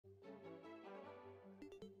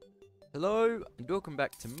Hello and welcome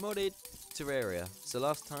back to modded Terraria. So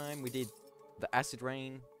last time we did the acid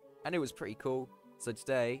rain and it was pretty cool. So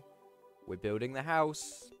today we're building the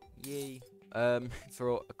house. Yay.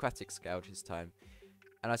 For aquatic scout this time.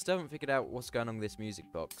 And I still haven't figured out what's going on with this music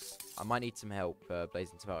box. I might need some help,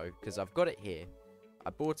 Blazing Tomato, because I've got it here. I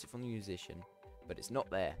bought it from the musician, but it's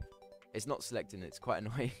not there. It's not selecting. It's quite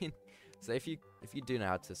annoying. So if you do know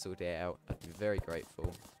how to sort it out, I'd be very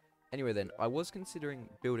grateful. Anyway then, I was considering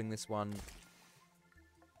building this one,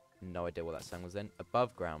 no idea what that sound was then,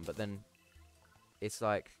 above ground, but then it's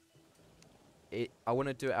like, I want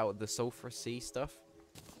to do it out of the sulfur sea stuff,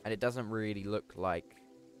 and it doesn't really look like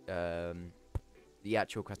the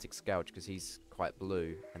actual aquatic scourge, because he's quite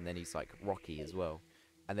blue, and then he's like rocky as well.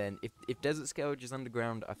 And then if desert scourge is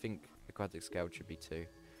underground, I think aquatic scourge should be too.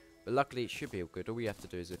 But luckily it should be all good. All we have to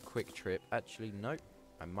do is a quick trip. Actually, nope,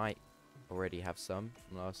 I might already have some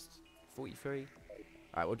from last 43.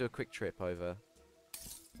 Alright, we'll do a quick trip over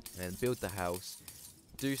and then build the house,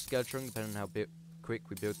 do skeletron depending on how quick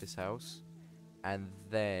we build this house, and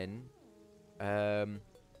then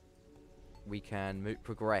we can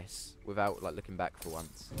progress without like looking back for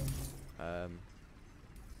once.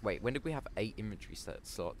 Wait, when did we have 8 inventory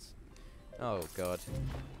slots? Oh god.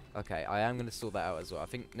 Okay, I am going to sort that out as well. I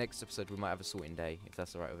think next episode we might have a sorting day, if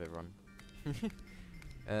that's alright with everyone.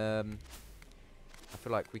 I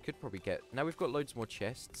feel like we could probably get... Now we've got loads more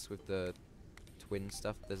chests with the twin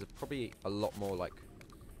stuff. There's probably a lot more, like...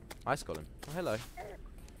 Ice Golem. Oh, hello.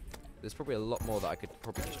 There's probably a lot more that I could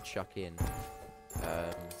probably just chuck in.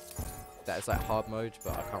 That is like hard mode,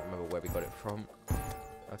 but I can't remember where we got it from.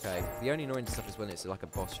 Okay, the only annoying stuff is when it's like a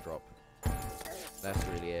boss drop. That's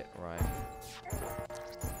really it, right.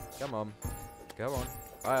 Come on. Go on.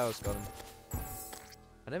 Ice Golem.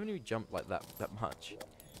 I never knew he jumped like that much.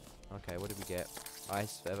 Okay, what did we get?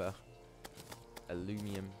 Ice feather,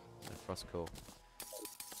 aluminum, and frost core.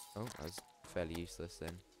 Oh, that was fairly useless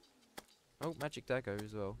then. Oh, magic dagger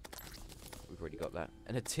as well. We've already got that.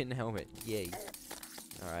 And a tin helmet. Yay.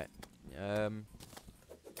 Alright.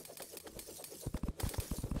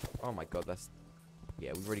 Oh my god, that's...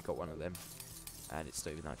 Yeah, we've already got one of them. And it's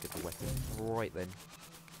still even that good of a weapon. Right then.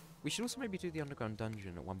 We should also maybe do the underground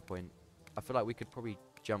dungeon at one point. I feel like we could probably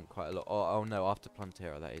jump quite a lot. Oh no, after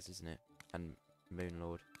Plantera that is, isn't it? And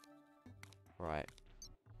Moonlord. Right.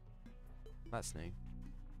 That's new.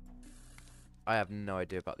 I have no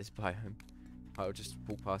idea about this biome. I'll just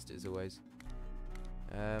walk past it as always.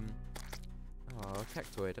 Oh,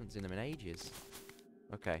 cactoid. I haven't seen them in ages.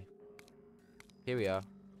 Okay. Here we are.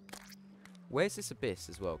 Where's this abyss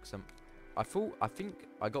as well? Because I think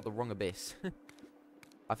I got the wrong abyss.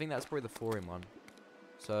 I think that's probably the 4-in one.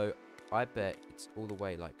 So I bet it's all the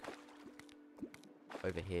way like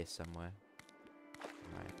over here somewhere.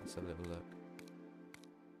 Right, let's have a little look.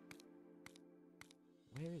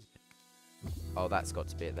 Where is it? Oh, that's got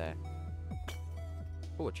to be it there.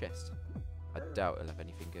 Oh, a chest. I doubt it'll have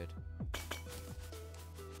anything good.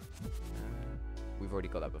 We've already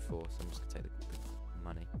got that before, so I'm just going to take the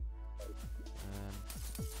money.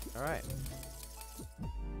 Alright.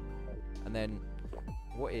 And then,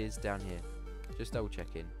 what is down here? Just double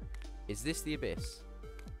checking. Is this the abyss?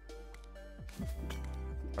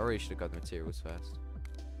 I really should have got the materials first.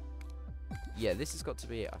 Yeah, this has got to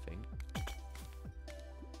be it, I think.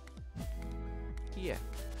 Yeah.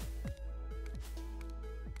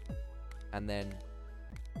 And then...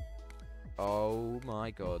 Oh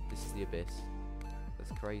my god, this is the abyss.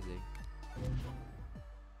 That's crazy.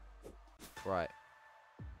 Right.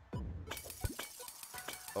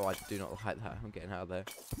 Oh, I do not like that. I'm getting out of there.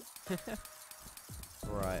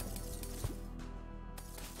 Right.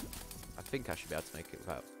 I think I should be able to make it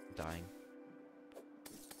without dying.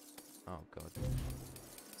 Oh god.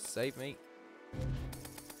 Save me.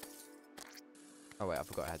 Oh wait, I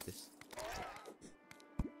forgot I had this.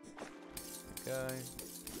 There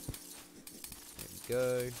we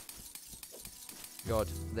go. God,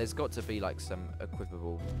 there's got to be like some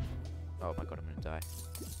equipable... Oh my god, I'm gonna die.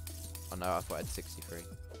 Oh no, I thought I had 63.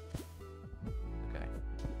 Okay.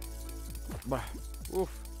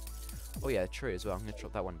 Oof. Oh yeah, tree as well. I'm gonna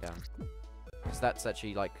chop that one down. Because that's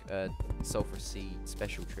actually like a sulfur seed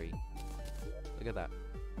special tree. Look at that.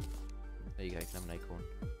 There you go, you can have an acorn.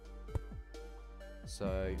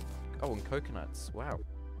 So, oh, and coconuts. Wow.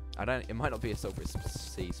 It might not be a sulfur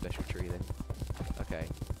seed special tree then. Okay.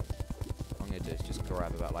 What I'm gonna do is just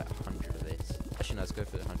grab about like 100 of this. Actually, no, let's go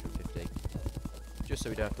for the 150. Just so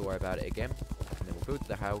we don't have to worry about it again. And then we'll build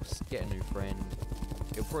the house, get a new friend.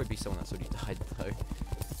 It'll probably be someone that's already died though,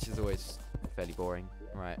 which is always fairly boring.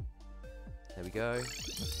 Right. There we go.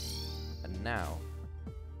 And now,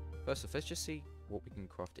 first off, let's just see what we can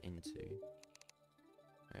craft it into.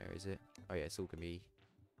 Where is it? Oh yeah, it's all gonna be...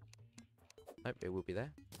 Nope, it will be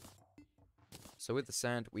there. So with the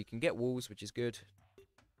sand, we can get walls, which is good.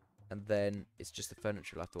 And then it's just the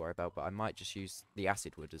furniture we'll have to worry about. But I might just use the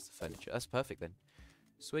acid wood as the furniture. That's perfect then.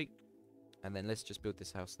 Sweet. And then let's just build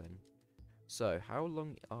this house then. So, how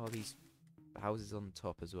long are these houses on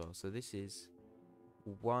top as well? So this is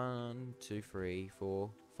 1, 2, 3,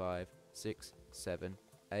 4, 5, 6, 7,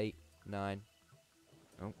 8, 9.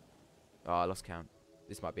 Oh, I lost count.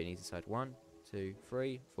 This might be an easy side. 1, 2,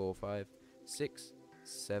 3, 4, 5, 6,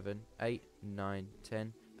 7, 8, 9,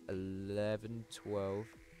 10, 11, 12,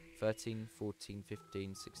 13, 14,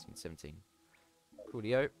 15, 16, 17.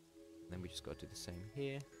 Coolio. Then we just got to do the same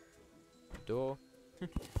here. Door.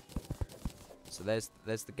 So there's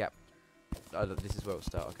the gap. Oh, look, this is where it'll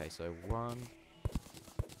start. Okay, so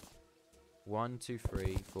 1, 2,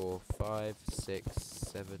 3, 4, 5, 6,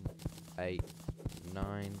 7, 8,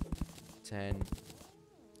 9, 10,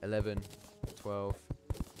 11, 12,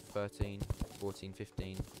 13, 14,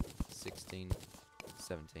 15, 16,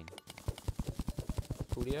 17.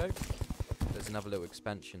 Coolio. There's another little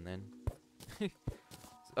expansion then.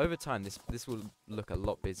 Over time, this will look a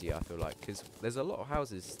lot busier, I feel like, because there's a lot of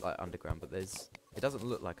houses like underground, but it doesn't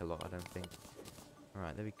look like a lot, I don't think.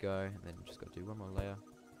 Alright, there we go, and then just got to do one more layer.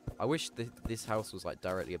 I wish this house was like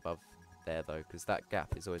directly above there though, because that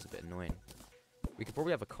gap is always a bit annoying. We could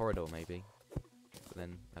probably have a corridor maybe, but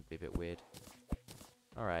then that'd be a bit weird.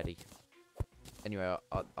 Alrighty. Anyway,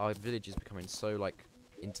 our village is becoming so like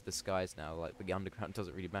into the skies now, like the underground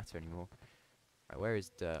doesn't really matter anymore. Right, where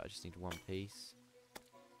is dirt? I just need one piece.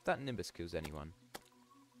 If that Nimbus kills anyone.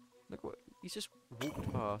 Look what he's just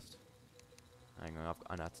walked past. Hang on,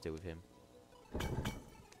 I know how to deal with him.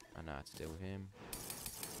 I know how to deal with him.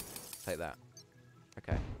 Take that.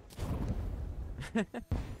 Okay.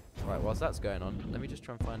 Right, whilst that's going on, let me just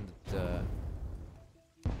try and find the dirt.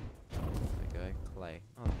 There we go, clay.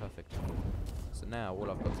 Oh, perfect. So now all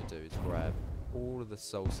I've got to do is grab all of the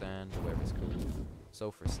soul sand, or whatever it's called,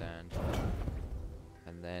 sulphurous sand,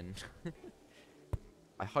 and then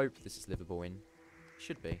I hope this is livable in.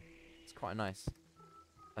 Should be. It's quite nice.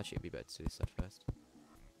 Actually, it'd be better to do this side first.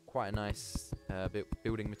 Quite a nice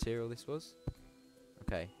building material this was.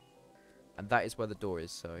 Okay. And that is where the door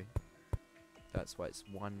is, so that's why it's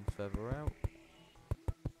one further out.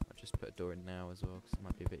 I'll just put a door in now as well, because it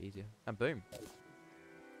might be a bit easier. And boom.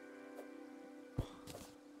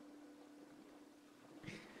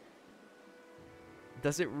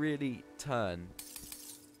 Does it really turn?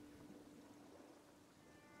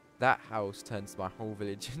 That house turns my whole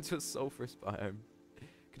village into a sulphurous biome.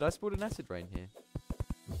 Could I spawn an acid rain here?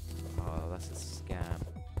 Oh, that's a scam.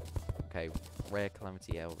 Okay, rare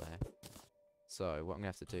calamity L there. So, what I'm going to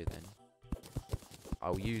have to do then...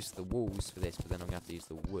 I'll use the walls for this, but then I'm going to have to use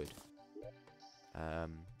the wood.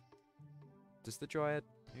 Does the dryad...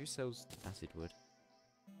 Who sells acid wood?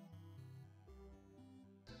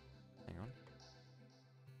 Hang on.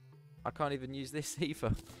 I can't even use this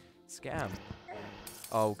either. Scam.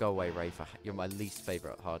 Oh, go away, Rafe. You're my least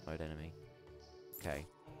favourite hard mode enemy. Okay.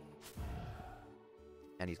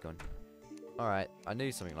 And he's gone. Alright, I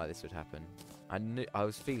knew something like this would happen. I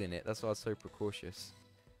was feeling it, that's why I was so precautious.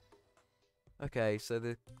 Okay, so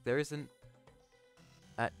there isn't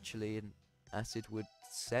actually an acid wood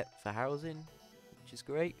set for housing, which is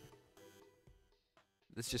great.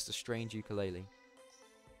 It's just a strange ukulele.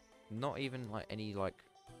 Not even like any like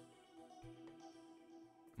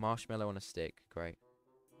marshmallow on a stick. Great.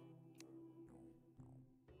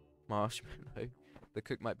 Marshmallow. The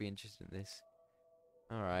cook might be interested in this.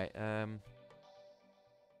 Alright,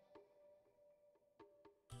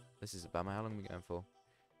 this is a bummer. How long are we going for?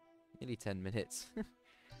 Nearly 10 minutes. What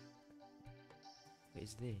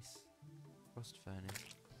is this? Frost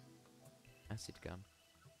furnace. Acid gun.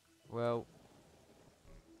 Well,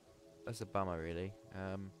 that's a bummer, really.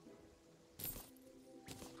 I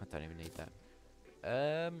don't even need that.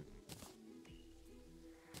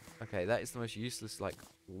 Okay, that is the most useless, like,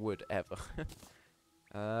 wood ever.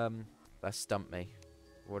 That stumped me.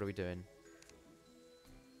 What are we doing?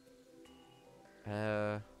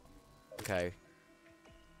 Okay.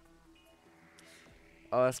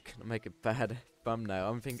 Oh, that's gonna make a bad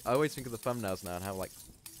thumbnail. I always think of the thumbnails now and how, like,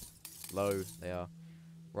 low they are.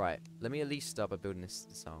 Right, let me at least start by building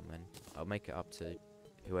this arm then. I'll make it up to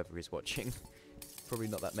whoever is watching. Probably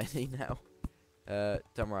not that many now.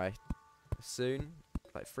 Don't worry. Soon,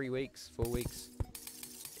 like 3 weeks, 4 weeks,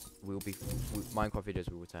 Minecraft videos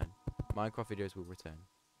will return. Minecraft videos will return.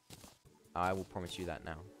 I will promise you that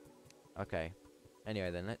now. Okay.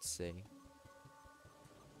 Anyway then, let's see.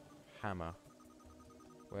 Hammer.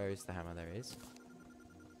 Where is the hammer? There it is.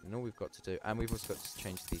 And all we've got to do, and we've also got to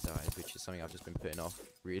change these eyes, which is something I've just been putting off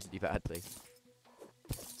really badly.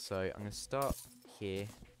 So I'm going to start here,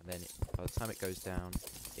 and then by the time it goes down,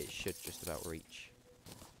 it should just about reach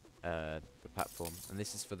the platform. And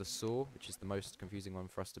this is for the saw, which is the most confusing one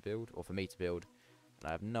for us to build, or for me to build, and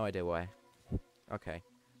I have no idea why. Okay.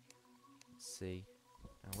 Let's see.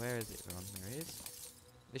 Now where is it on? There it is.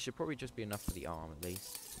 This should probably just be enough for the arm, at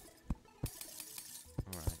least.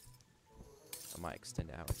 Alright. I might extend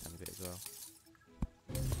it out a tiny bit as well.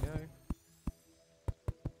 There we go.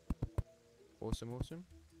 Awesome, awesome.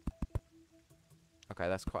 Okay,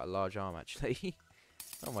 that's quite a large arm, actually.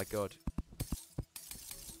 Oh my god.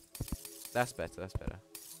 That's better, that's better.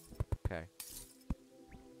 Okay.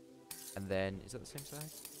 And then, is that the same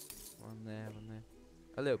size? One there, one there.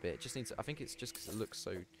 A little bit. It just needs. I think it's just because it looks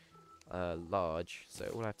so large. So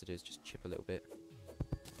all I have to do is just chip a little bit.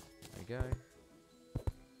 There we go.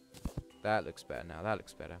 That looks better now. That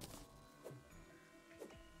looks better.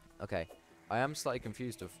 Okay. I am slightly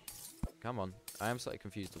confused of. Come on. I am slightly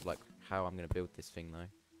confused of like how I'm gonna build this thing though.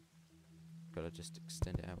 Gotta just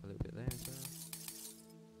extend it out a little bit there as well.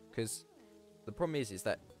 Because the problem is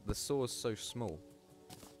that the saw's so small.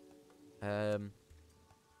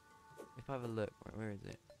 If I have a look, where is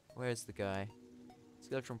it? Where is the guy?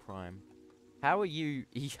 Skeletron Prime. How are you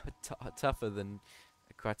tougher than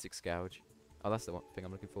Aquatic Scourge? Oh, that's the one thing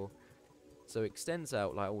I'm looking for. So it extends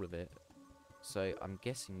out like all of it. So I'm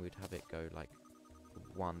guessing we'd have it go like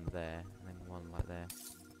one there, and then one like there.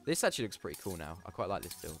 This actually looks pretty cool now. I quite like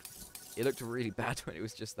this build. It looked really bad when it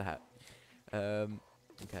was just that.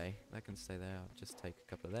 Okay, that can stay there. I'll just take a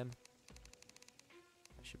couple of them.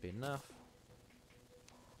 That should be enough.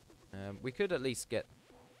 We could at least get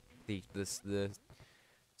the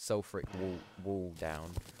sulfuric wall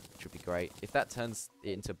down, which would be great. If that turns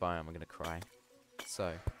it into a biome, I'm gonna cry.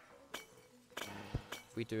 So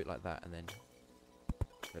if we do it like that and then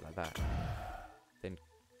do it like that, then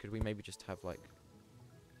could we maybe just have like?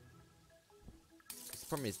 'Cause the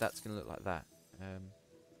problem is that's gonna look like that.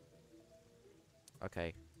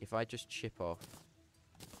 Okay, if I just chip off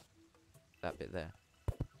that bit there.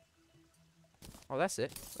 Oh, that's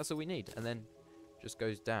it. That's all we need. And then just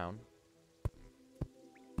goes down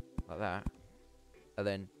like that. And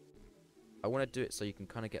then I want to do it so you can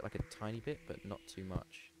kind of get like a tiny bit, but not too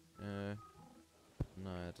much. No,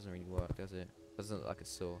 it doesn't really work, does it? Doesn't look like a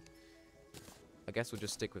saw. I guess we'll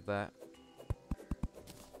just stick with that.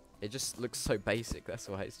 It just looks so basic, that's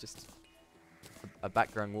why. It's just a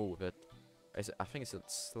background wall with a... I think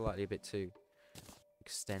it's slightly a bit too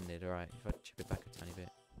extended. Alright, if I chip it back a tiny bit.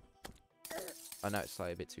 I know it's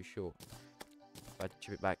slightly a bit too short. If I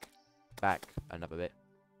chip it back another bit.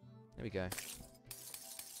 There we go.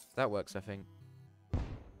 That works, I think.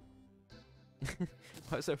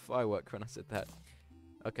 Why was there a firework when I said that?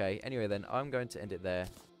 Okay, anyway then, I'm going to end it there.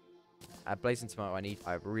 Blazing Tomato,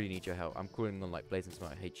 I really need your help. I'm calling on like Blazing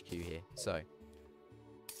Tomato HQ here. So,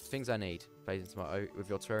 things I need, Blazing Tomato, with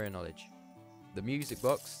your Terraria knowledge. The music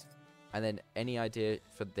box, and then any idea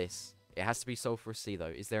for this. It has to be Sulphurous Sea though.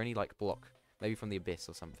 Is there any like block? Maybe from the Abyss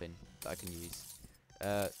or something that I can use.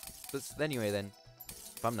 But anyway then,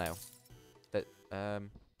 thumbnail. Great,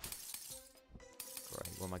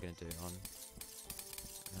 what am I going to do it on?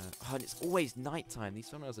 Oh, and it's always nighttime. These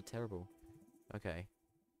thumbnails are terrible. Okay.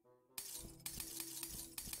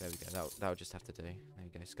 There we go. That'll just have to do. There you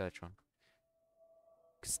go, Skeletron.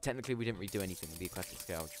 Because technically we didn't really do anything with the Aquatic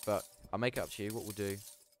Scourge, but I'll make it up to you. What we'll do.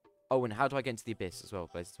 Oh, and how do I get into the Abyss as well?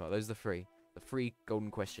 Those are the three. The three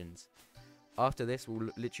golden questions. After this, we'll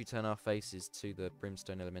literally turn our faces to the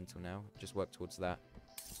Brimstone Elemental now. Just work towards that.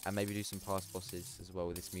 And maybe do some past bosses as well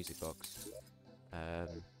with this music box.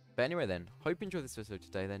 But anyway then, hope you enjoyed this episode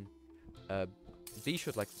today then. Be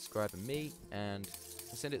sure to like, subscribe, and me, and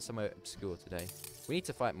send it somewhere obscure today. We need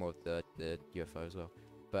to fight more of the UFO as well.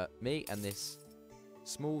 But me and this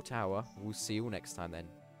small tower, we'll see you all next time then.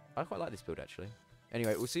 I quite like this build actually.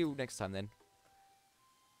 Anyway, we'll see you all next time then.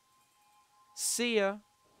 See ya!